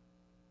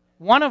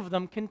 one of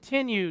them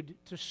continued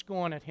to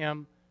scorn at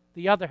him.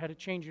 The other had a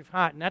change of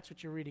heart, and that's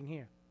what you're reading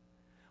here.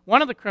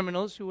 One of the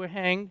criminals who were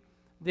hanged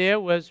there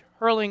was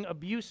hurling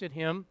abuse at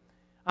him.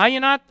 "Are you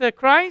not the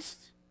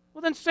Christ?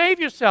 Well, then save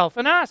yourself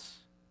and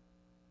us."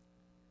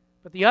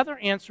 But the other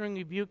answering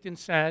rebuked and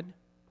said,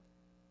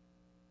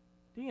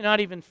 "Do you not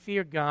even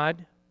fear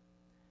God,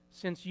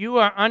 since you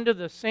are under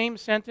the same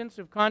sentence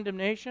of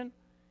condemnation?"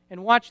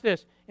 And watch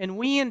this. "And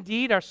we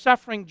indeed are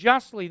suffering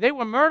justly." They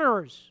were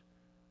murderers.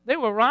 They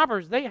were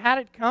robbers. They had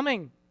it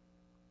coming.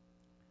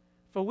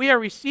 "For we are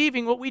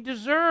receiving what we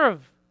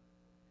deserve."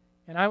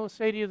 And I will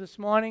say to you this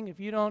morning, if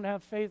you don't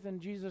have faith in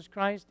Jesus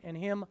Christ and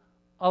him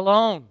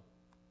alone,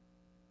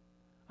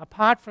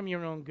 apart from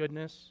your own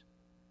goodness,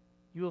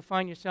 you will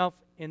find yourself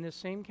in this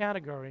same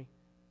category,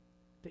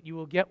 that you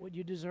will get what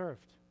you deserved,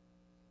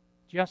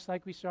 just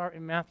like we saw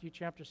in Matthew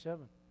chapter 7.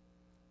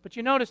 But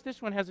you notice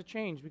this one has a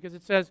change, because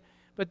it says,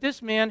 but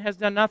this man has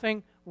done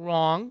nothing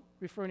wrong,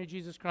 referring to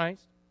Jesus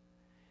Christ.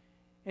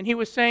 And he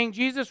was saying,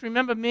 Jesus,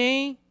 remember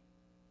me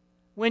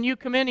when you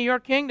come into your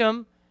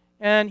kingdom.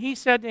 And he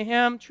said to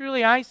him,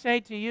 truly I say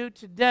to you,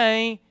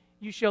 today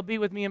you shall be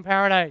with me in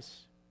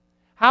paradise.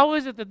 How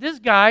is it that this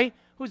guy,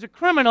 who's a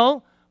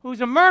criminal, who's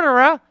a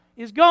murderer,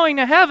 is going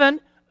to heaven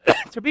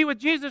to be with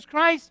Jesus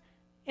Christ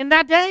in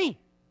that day?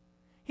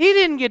 He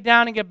didn't get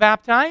down and get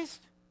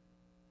baptized.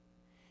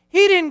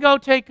 He didn't go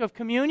take of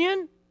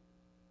communion.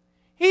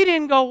 He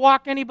didn't go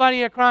walk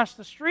anybody across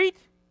the street.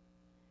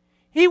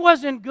 He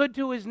wasn't good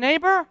to his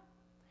neighbor.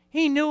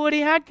 He knew what he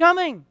had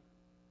coming.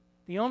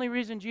 The only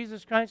reason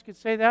Jesus Christ could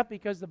say that,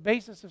 because the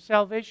basis of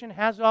salvation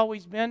has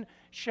always been,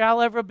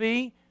 shall ever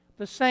be,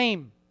 the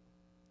same.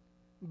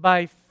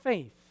 By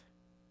faith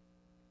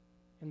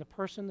in the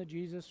person of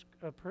Jesus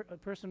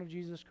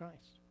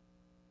Christ.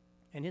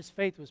 And his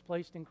faith was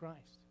placed in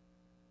Christ.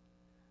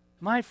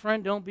 My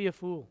friend, don't be a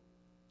fool.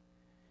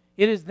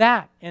 It is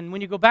that. And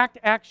when you go back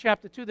to Acts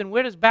chapter 2, then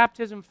where does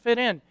baptism fit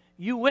in?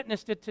 You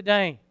witnessed it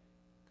today.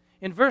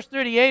 In verse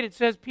 38, it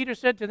says, Peter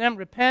said to them,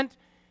 repent,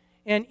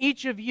 and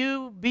each of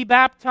you be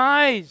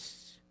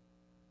baptized.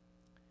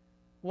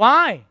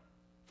 Why?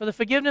 For the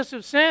forgiveness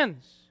of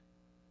sins.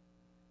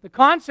 The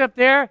concept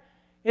there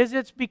is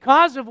it's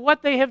because of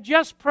what they have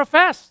just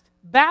professed.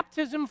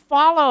 Baptism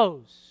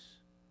follows.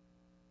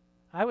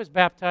 I was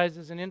baptized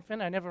as an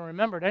infant. I never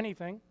remembered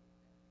anything.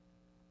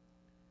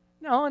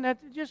 No, and that,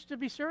 just to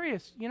be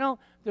serious,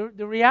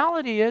 the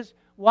reality is,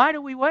 why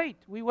do we wait?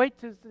 We wait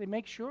to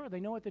make sure they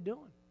know what they're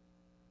doing.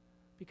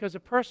 Because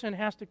a person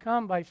has to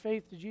come by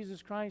faith to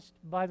Jesus Christ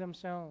by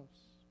themselves.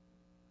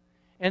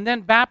 And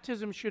then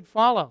baptism should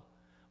follow.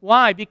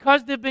 Why?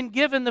 Because they've been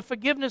given the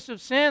forgiveness of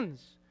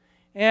sins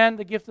and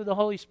the gift of the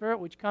Holy Spirit,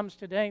 which comes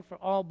today for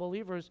all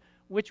believers,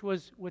 which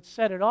was what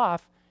set it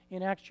off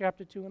in Acts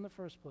chapter 2 in the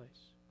first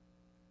place.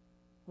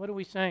 What are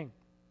we saying?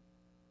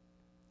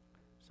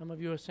 Some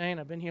of you are saying,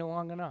 I've been here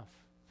long enough.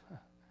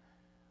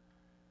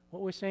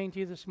 What we're saying to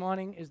you this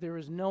morning is there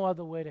is no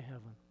other way to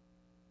heaven.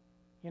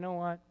 You know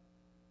what?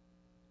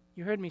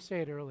 You heard me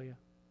say it earlier.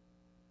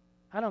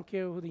 I don't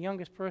care who the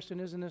youngest person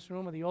is in this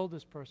room or the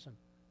oldest person.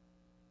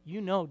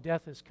 You know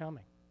death is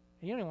coming.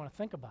 And you don't even want to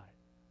think about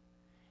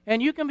it.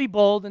 And you can be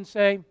bold and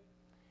say,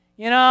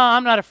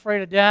 I'm not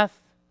afraid of death.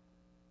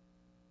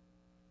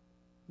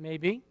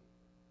 Maybe.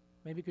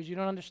 Maybe because you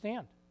don't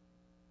understand.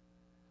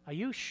 Are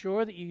you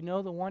sure that you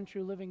know the one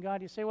true living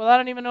God? You say, well, I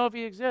don't even know if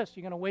he exists.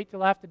 You're going to wait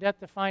till after death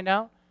to find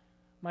out?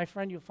 My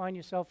friend, you'll find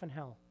yourself in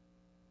hell.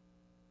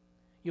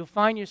 You'll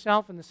find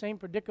yourself in the same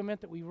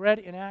predicament that we read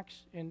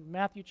in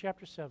Matthew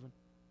chapter 7.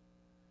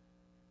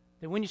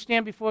 That when you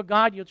stand before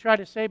God, you'll try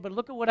to say, but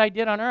look at what I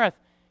did on earth.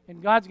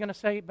 And God's going to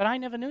say, but I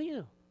never knew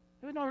you.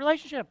 There was no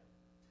relationship.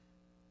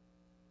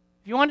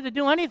 If you wanted to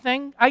do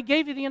anything, I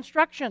gave you the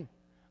instruction.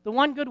 The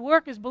one good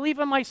work is believe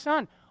in my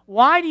Son.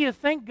 Why do you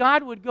think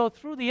God would go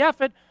through the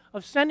effort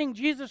of sending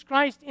Jesus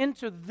Christ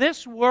into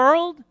this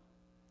world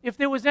if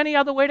there was any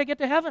other way to get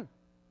to heaven?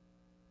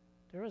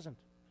 There isn't.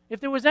 If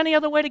there was any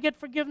other way to get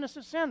forgiveness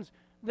of sins,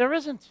 there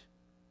isn't.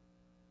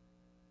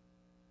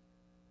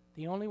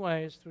 The only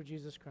way is through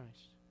Jesus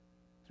Christ,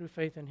 through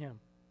faith in him.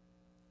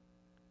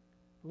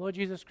 The Lord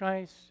Jesus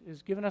Christ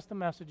has given us the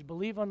message,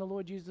 believe on the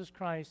Lord Jesus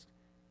Christ,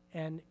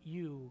 and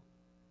you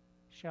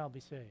shall be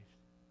saved.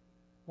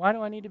 Why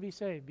do I need to be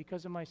saved?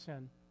 Because of my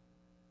sin.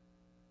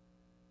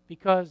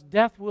 Because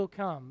death will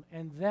come,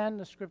 and then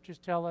the Scriptures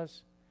tell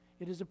us,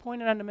 it is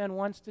appointed unto men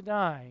once to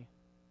die,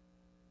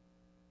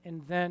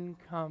 and then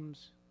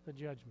comes the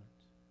judgment.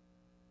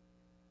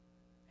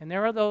 And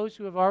there are those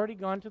who have already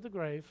gone to the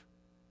grave,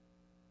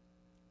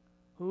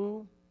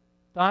 who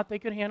thought they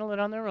could handle it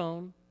on their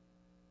own,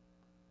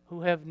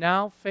 who have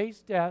now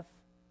faced death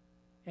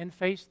and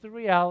faced the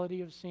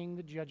reality of seeing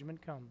the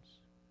judgment comes.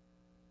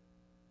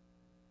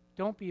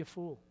 Don't be a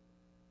fool.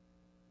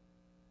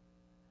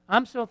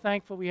 I'm so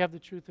thankful we have the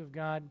truth of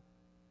God.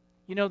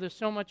 There's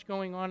so much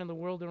going on in the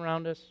world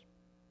around us.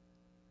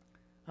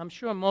 I'm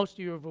sure most of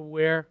you are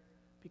aware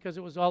because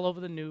it was all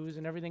over the news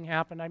and everything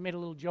happened. I made a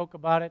little joke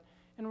about it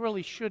and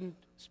really shouldn't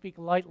speak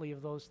lightly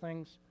of those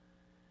things.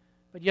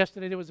 But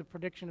yesterday there was a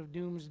prediction of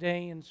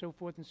doomsday and so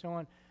forth and so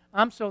on.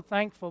 I'm so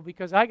thankful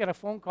because I got a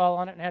phone call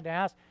on it and had to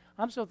ask.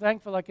 I'm so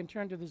thankful I can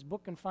turn to this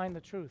book and find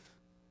the truth.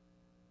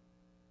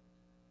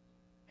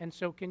 And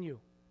so can you.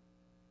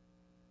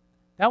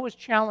 That was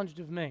challenged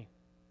of me.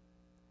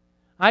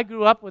 I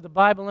grew up with a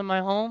Bible in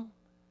my home.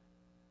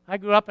 I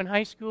grew up in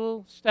high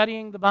school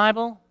studying the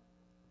Bible.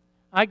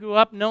 I grew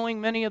up knowing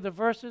many of the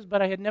verses,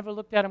 but I had never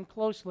looked at them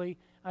closely.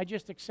 I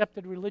just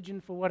accepted religion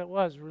for what it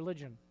was,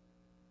 religion.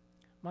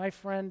 My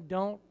friend,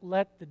 don't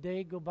let the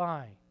day go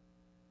by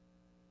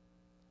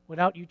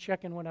without you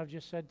checking what I've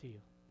just said to you,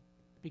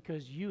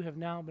 because you have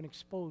now been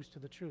exposed to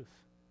the truth,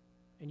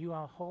 and you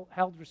are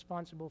held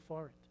responsible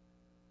for it.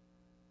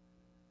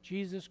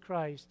 Jesus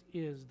Christ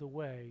is the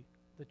way,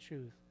 the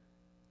truth,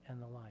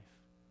 and the life.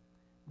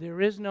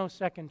 There is no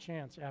second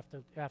chance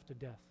after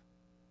death.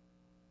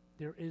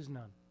 There is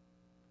none.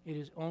 It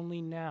is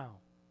only now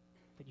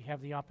that you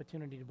have the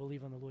opportunity to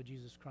believe on the Lord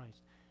Jesus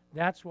Christ.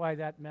 That's why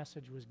that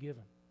message was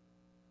given.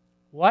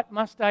 What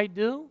must I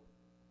do?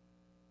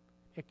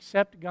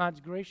 Accept God's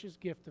gracious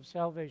gift of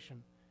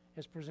salvation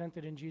as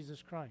presented in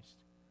Jesus Christ,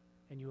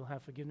 and you will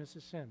have forgiveness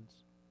of sins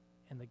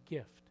and the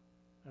gift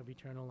of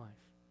eternal life.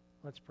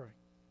 Let's pray.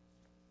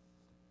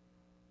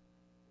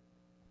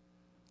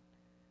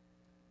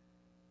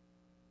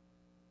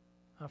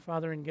 Our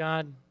Father in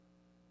God,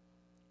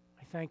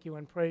 I thank you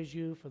and praise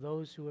you for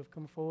those who have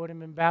come forward and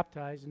been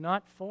baptized,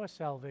 not for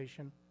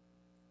salvation,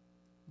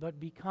 but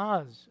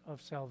because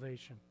of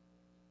salvation,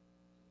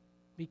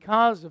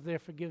 because of their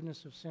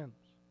forgiveness of sins,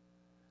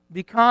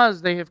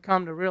 because they have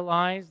come to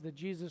realize that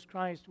Jesus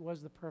Christ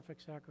was the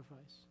perfect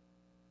sacrifice.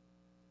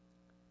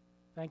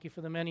 Thank you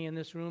for the many in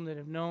this room that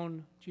have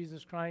known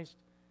Jesus Christ,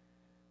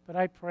 but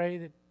I pray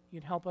that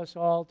you'd help us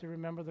all to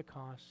remember the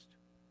cost.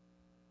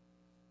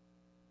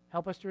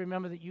 Help us to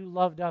remember that you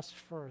loved us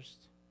first.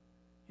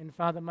 And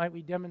Father, might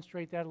we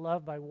demonstrate that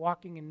love by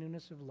walking in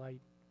newness of light.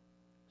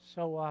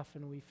 So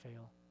often we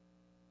fail.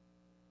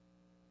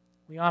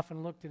 We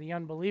often look to the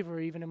unbeliever,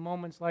 even in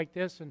moments like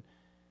this, and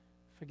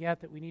forget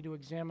that we need to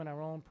examine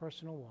our own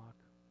personal walk.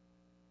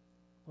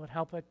 Lord,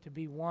 help it to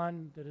be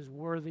one that is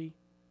worthy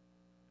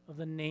of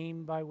the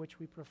name by which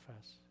we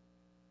profess.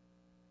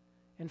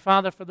 And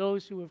Father, for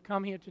those who have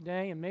come here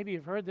today, and maybe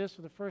have heard this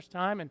for the first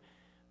time, and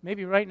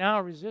maybe right now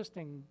are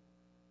resisting,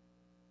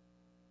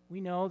 we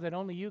know that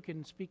only you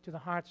can speak to the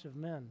hearts of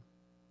men.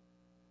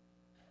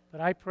 But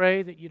I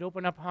pray that you'd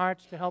open up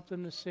hearts to help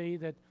them to see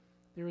that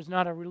there is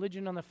not a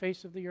religion on the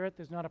face of the earth,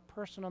 there's not a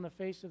person on the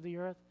face of the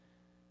earth,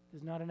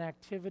 there's not an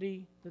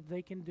activity that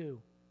they can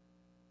do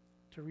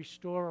to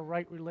restore a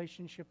right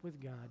relationship with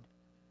God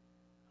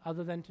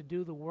other than to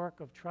do the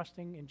work of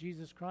trusting in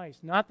Jesus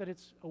Christ. Not that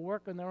it's a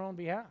work on their own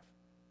behalf,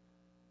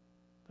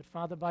 but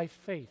Father, by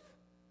faith,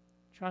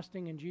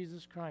 trusting in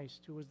Jesus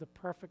Christ, who was the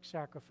perfect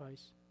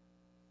sacrifice,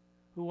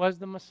 who was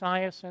the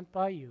Messiah sent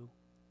by you,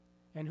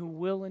 and who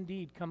will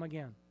indeed come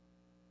again.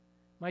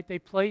 Might they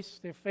place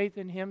their faith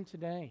in him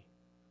today,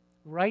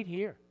 right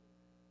here,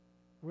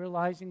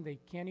 realizing they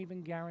can't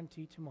even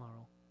guarantee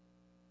tomorrow.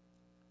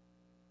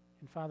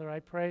 And Father, I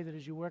pray that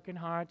as you work in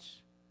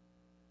hearts,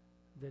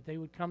 that they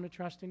would come to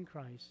trust in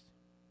Christ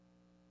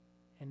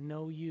and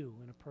know you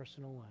in a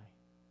personal way.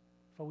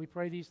 For we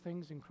pray these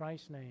things in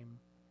Christ's name.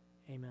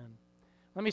 Amen.